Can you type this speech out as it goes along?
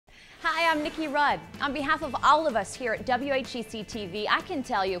I'm Nikki Rudd. On behalf of all of us here at WHEC TV, I can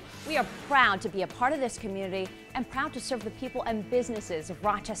tell you we are proud to be a part of this community and proud to serve the people and businesses of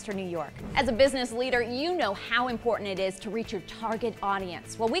Rochester, New York. As a business leader, you know how important it is to reach your target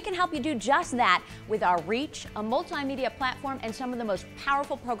audience. Well, we can help you do just that with our Reach, a multimedia platform, and some of the most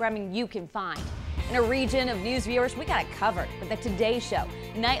powerful programming you can find. In a region of news viewers, we got it covered with the Today Show,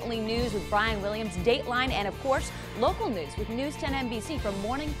 nightly news with Brian Williams, Dateline, and of course, local news with News 10 NBC from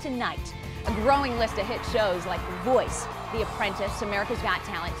morning to night. A growing list of hit shows like The Voice, The Apprentice, America's Got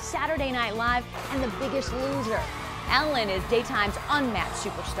Talent, Saturday Night Live, and The Biggest Loser. Ellen is daytime's unmatched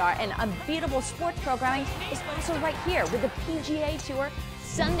superstar, and unbeatable sports programming is also right here with the PGA Tour,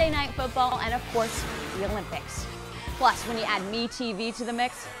 Sunday Night Football, and of course, the Olympics. Plus, when you add MeTV to the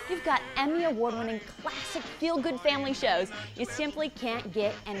mix, you've got Emmy Award-winning classic feel-good family shows you simply can't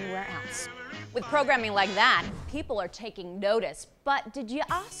get anywhere else. With programming like that, people are taking notice. But did you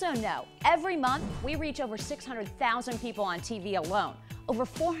also know every month we reach over 600,000 people on TV alone, over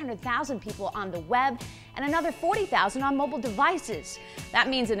 400,000 people on the web, and another 40,000 on mobile devices. That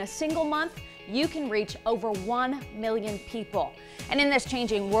means in a single month, you can reach over 1 million people. And in this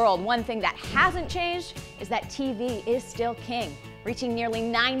changing world, one thing that hasn't changed is that TV is still king, reaching nearly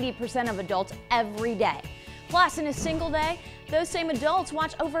 90% of adults every day. Plus, in a single day, those same adults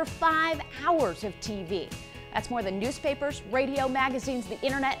watch over 5 hours of TV. That's more than newspapers, radio, magazines, the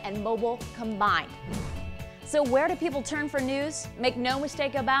internet, and mobile combined. So where do people turn for news? Make no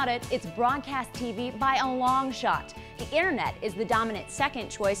mistake about it, it's broadcast TV by a long shot. The internet is the dominant second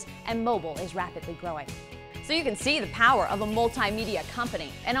choice, and mobile is rapidly growing. So you can see the power of a multimedia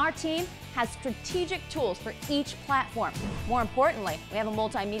company, and our team has strategic tools for each platform. More importantly, we have a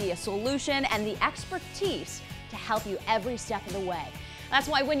multimedia solution and the expertise to help you every step of the way. That's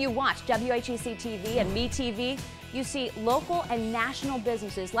why when you watch WHEC TV and MeTV, you see local and national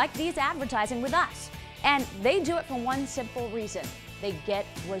businesses like these advertising with us. And they do it for one simple reason: they get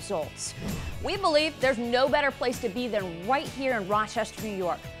results. We believe there's no better place to be than right here in Rochester, New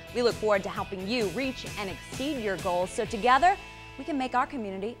York. We look forward to helping you reach and exceed your goals so together we can make our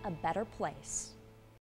community a better place.